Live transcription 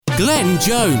Glenn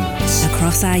Jones.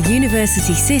 Across our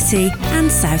university city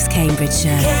and South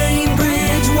Cambridgeshire.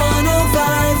 Cambridge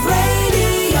 105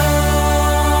 Radio.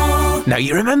 Now,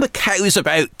 you remember Cows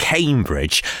About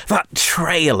Cambridge? That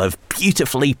trail of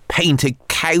beautifully painted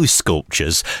cow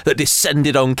sculptures that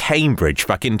descended on Cambridge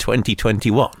back in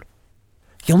 2021?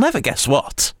 You'll never guess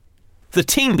what. The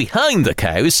team behind the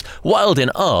cows, Wild in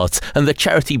Art and the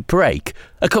charity Break,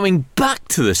 are coming back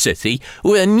to the city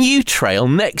with a new trail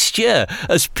next year,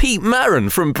 as Pete Maron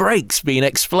from Break's been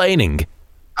explaining.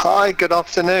 Hi, good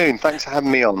afternoon. Thanks for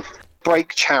having me on.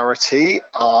 Break Charity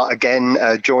are again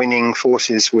joining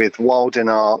forces with Wild in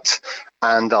Art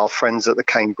and our friends at the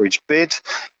Cambridge Bid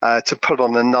to put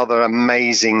on another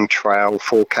amazing trail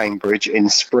for Cambridge in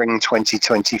spring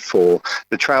 2024.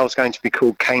 The trail is going to be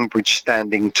called Cambridge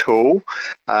Standing Tall,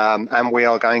 and we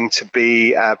are going to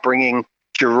be bringing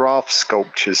giraffe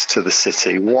sculptures to the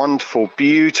city. Wonderful,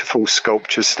 beautiful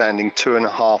sculptures standing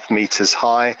 2.5 meters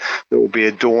high that will be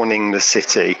adorning the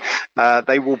city.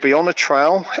 They will be on a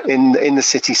trail in the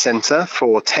city centre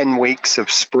for 10 weeks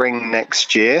of spring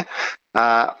next year.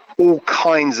 All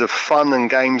kinds of fun and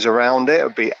games around it. It'll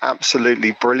be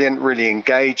absolutely brilliant, really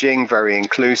engaging, very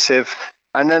inclusive.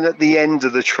 And then at the end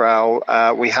of the trail,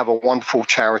 we have a wonderful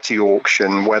charity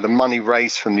auction where the money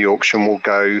raised from the auction will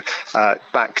go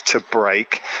back to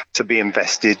Break to be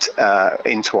invested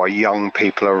into our young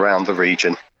people around the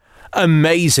region.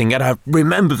 Amazing. And I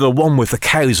remember the one with the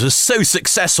cows was so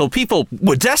successful. People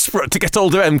were desperate to get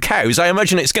hold of them cows. I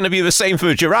imagine it's going to be the same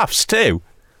for giraffes too.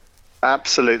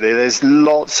 Absolutely. There's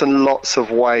lots and lots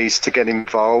of ways to get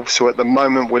involved. So at the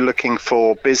moment, we're looking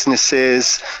for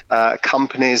businesses,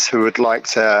 companies who would like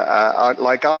to,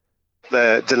 like us,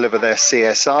 deliver their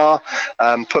CSR,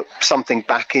 put something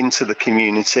back into the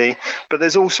community. But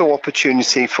there's also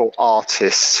opportunity for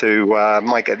artists who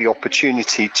might get the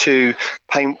opportunity to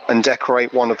paint and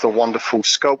decorate one of the wonderful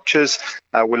sculptures.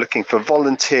 We're looking for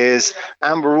volunteers,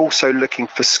 and we're also looking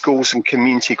for schools and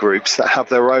community groups that have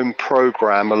their own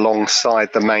program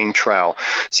alongside the main trail.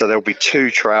 So there'll be 2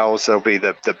 trails. There'll be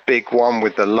the big one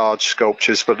with the large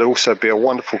sculptures, but there'll also be a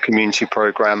wonderful community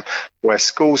program where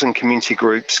schools and community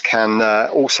groups can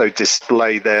also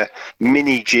display their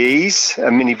mini Gs,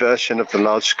 a mini version of the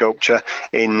large sculpture,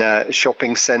 in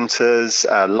shopping centres,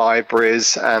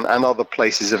 libraries, and other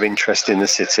places of interest in the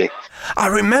city. I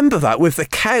remember that with the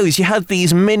cows. You had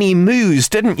these mini moos,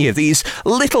 didn't you? These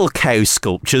little cow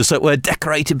sculptures that were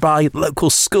decorated by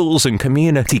local schools and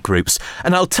community groups.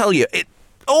 And I'll tell you, it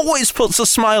always puts a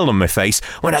smile on my face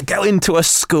when I go into a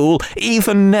school,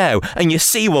 even now, and you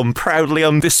see one proudly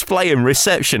on display in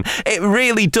reception. It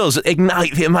really does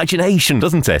ignite the imagination,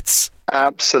 doesn't it?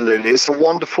 Absolutely. It's a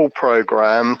wonderful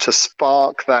programme to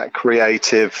spark that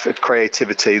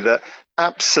creativity that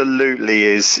absolutely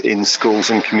is in schools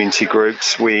and community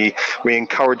groups. We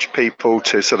encourage people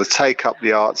to sort of take up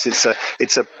the arts.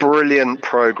 It's a brilliant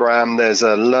program. There's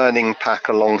a learning pack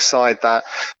alongside that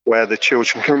where the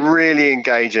children can really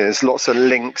engage in. There's lots of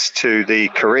links to the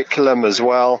curriculum as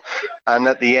well. And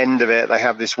at the end of it, they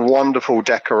have this wonderful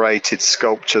decorated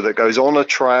sculpture that goes on a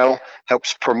trail,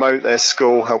 helps promote their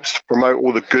school, helps to promote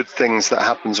all the good things that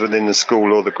happens within the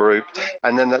school or the group.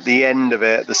 And then at the end of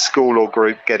it, the school or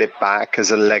group get it back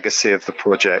as a legacy of the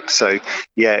project. So,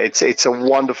 yeah, it's a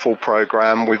wonderful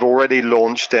program. We've already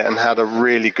launched it and had a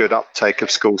really good uptake of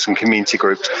schools and community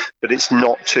groups, but it's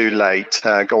not too late.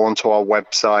 Go onto our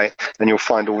website and you'll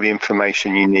find all the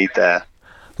information you need there.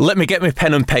 Let me get my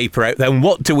pen and paper out then.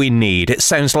 What do we need? It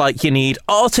sounds like you need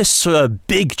artists for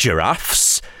big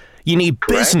giraffes. You need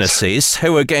businesses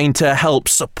who are going to help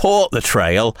support the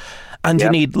trail. And you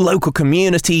need local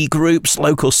community groups,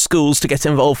 local schools to get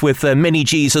involved with mini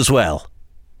Gs as well.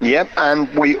 Yep, and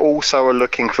we also are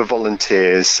looking for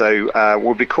volunteers. So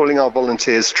we'll be calling our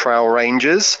volunteers Trail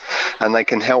Rangers, and they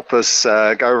can help us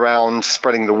go around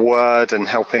spreading the word and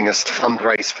helping us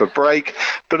fundraise for Break,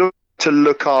 but to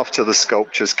look after the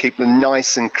sculptures, keep them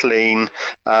nice and clean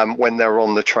when they're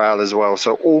on the trail as well.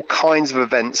 So all kinds of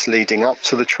events leading up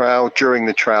to the trail, during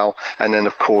the trail, and then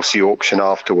of course the auction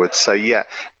afterwards. So yeah,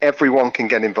 everyone can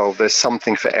get involved. There's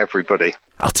something for everybody.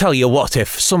 I'll tell you what,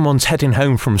 if someone's heading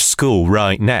home from school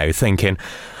right now thinking,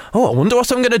 I wonder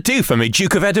what I'm going to do for me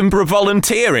Duke of Edinburgh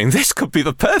volunteering, this could be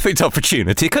the perfect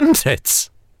opportunity, couldn't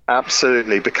it?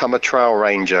 Absolutely. Become a trail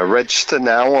ranger. Register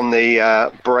now on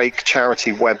the Break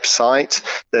charity website.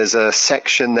 There's a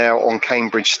section there on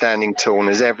Cambridge Standing Tall, and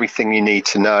there's everything you need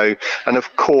to know. And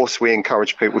of course, we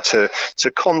encourage people to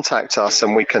contact us,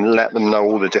 and we can let them know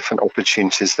all the different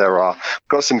opportunities there are. We've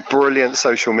got some brilliant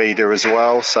social media as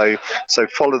well. So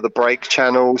follow the Break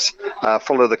channels,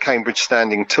 follow the Cambridge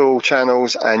Standing Tall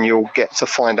channels, and you'll get to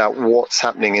find out what's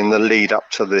happening in the lead up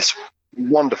to this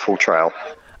wonderful trail.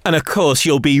 And of course,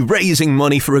 you'll be raising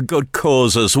money for a good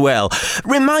cause as well.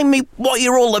 Remind me what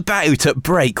you're all about at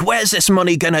Break. Where's this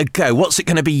money going to go? What's it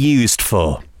going to be used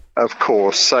for? Of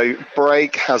course. So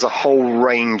Break has a whole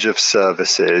range of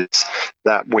services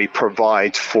that we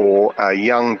provide for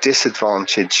young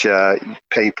disadvantaged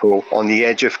people on the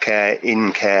edge of care,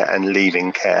 in care and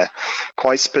leaving care.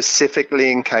 Quite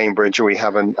specifically in Cambridge, we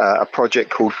have a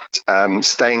project called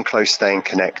Staying Close, Staying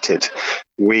Connected.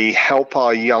 We help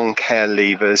our young care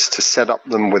leavers to set up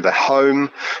them with a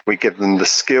home. We give them the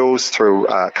skills through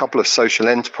a couple of social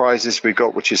enterprises we've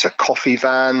got, which is a coffee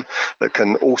van that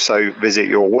can also visit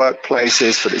your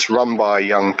workplaces, but it's run by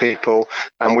young people.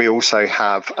 And we also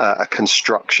have a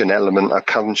construction element, a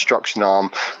construction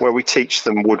arm, where we teach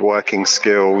them woodworking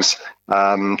skills,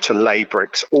 to lay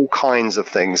bricks, all kinds of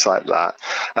things like that.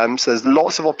 So there's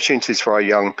lots of opportunities for our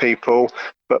young people,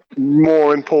 but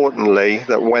more importantly,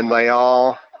 that when they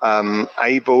are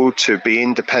able to be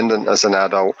independent as an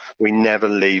adult, we never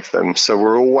leave them. So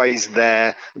we're always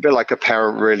there, a bit like a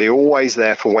parent really, always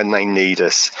there for when they need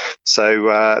us.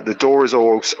 So the door is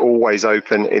always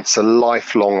open. It's a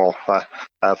lifelong offer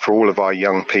for all of our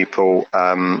young people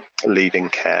leaving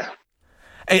care.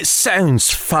 It sounds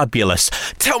fabulous.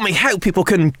 Tell me how people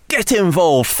can get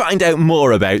involved, find out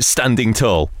more about Standing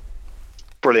Tall.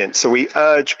 Brilliant. So we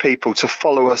urge people to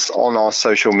follow us on our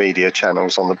social media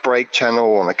channels, on the Break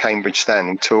channel, on the Cambridge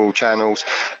Standing Tall channels,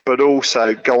 but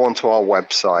also go onto our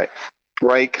website,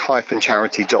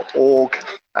 break-charity.org,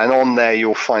 and on there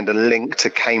you'll find a link to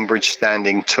Cambridge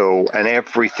Standing Tall and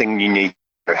everything you need.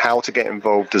 How to get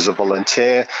involved as a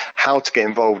volunteer, how to get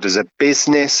involved as a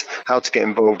business, how to get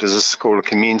involved as a school or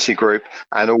community group,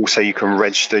 and also you can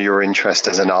register your interest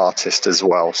as an artist as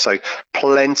well. So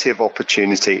plenty of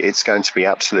opportunity. It's going to be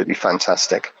absolutely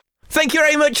fantastic. Thank you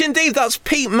very much indeed. That's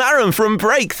Pete Maron from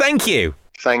Break. Thank you.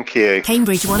 Thank you.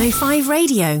 Cambridge 105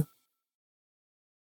 Radio.